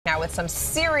Now with some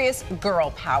serious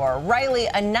girl power. Riley,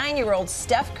 a 9-year-old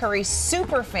Steph Curry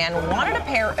super fan, wanted a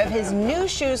pair of his new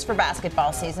shoes for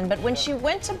basketball season, but when she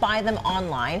went to buy them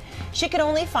online, she could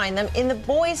only find them in the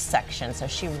boys section. So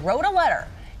she wrote a letter.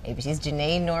 ABC's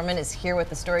Janae Norman is here with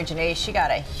the story. Janae, she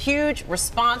got a huge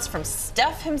response from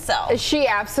Steph himself. She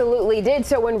absolutely did.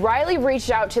 So when Riley reached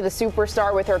out to the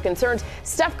superstar with her concerns,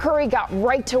 Steph Curry got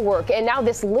right to work. And now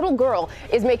this little girl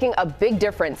is making a big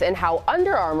difference in how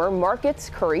Under Armour markets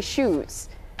Curry shoes.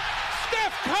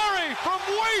 Steph Curry from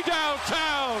way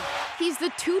downtown. He's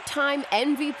the 2-time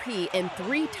MVP and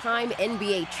 3-time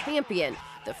NBA champion,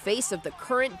 the face of the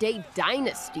current-day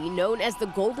dynasty known as the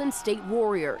Golden State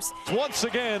Warriors. Once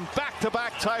again,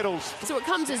 back-to-back titles. So it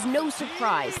comes as no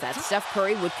surprise that Steph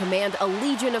Curry would command a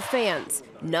legion of fans,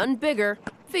 none bigger,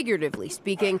 figuratively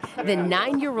speaking, than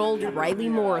 9-year-old Riley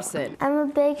Morrison. I'm a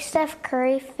big Steph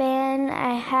Curry fan.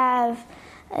 I have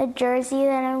a jersey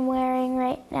that I'm wearing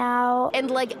right now.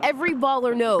 And like every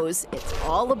baller knows, it's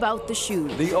all about the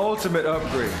shoes. The ultimate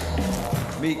upgrade.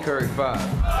 Meet Curry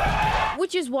 5.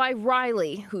 Which is why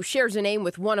Riley, who shares a name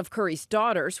with one of Curry's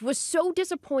daughters, was so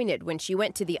disappointed when she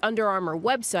went to the Under Armour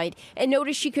website and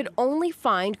noticed she could only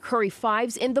find Curry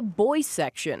 5s in the boys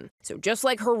section. So just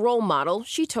like her role model,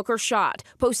 she took her shot,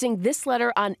 posting this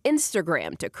letter on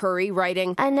Instagram to Curry,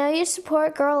 writing, I know you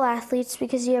support girl athletes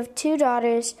because you have 2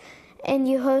 daughters and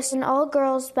you host an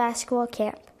all-girls basketball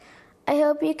camp. I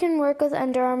hope you can work with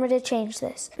Under Armour to change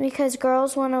this, because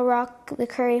girls want to rock the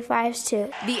Curry 5s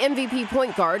too. The MVP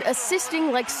point guard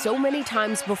assisting like so many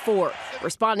times before,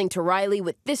 responding to Riley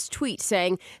with this tweet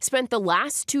saying, spent the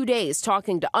last 2 days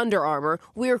talking to Under Armour.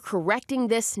 We're correcting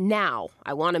this now.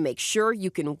 I want to make sure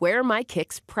you can wear my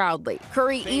kicks proudly.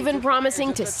 Curry even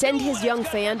promising to send his young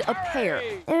fan a pair.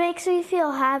 It makes me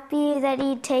feel happy that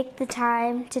he'd take the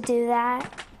time to do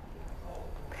that.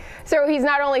 So he's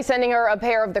not only sending her a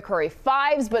pair of the Curry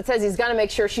 5s, but says he's going to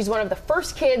make sure she's one of the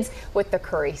first kids with the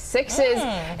Curry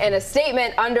 6s. In a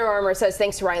statement, Under Armour says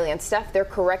thanks to Riley and Steph, they're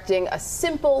correcting a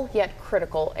simple yet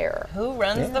critical error. Who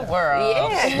runs the world?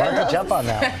 Yeah. Smart to jump on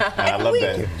that. I love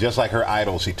that. Just like her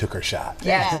idols, he took her shot.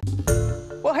 Yeah.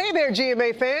 Well, hey there,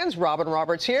 GMA fans. Robin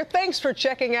Roberts here. Thanks for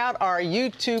checking out our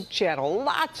YouTube channel.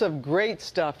 Lots of great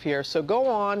stuff here. So go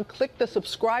on, click the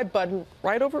subscribe button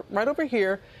right over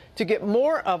here to get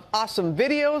more of awesome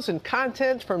videos and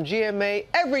content from GMA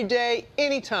every day,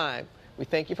 anytime. We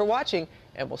thank you for watching,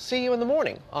 and we'll see you in the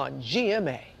morning on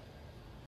GMA.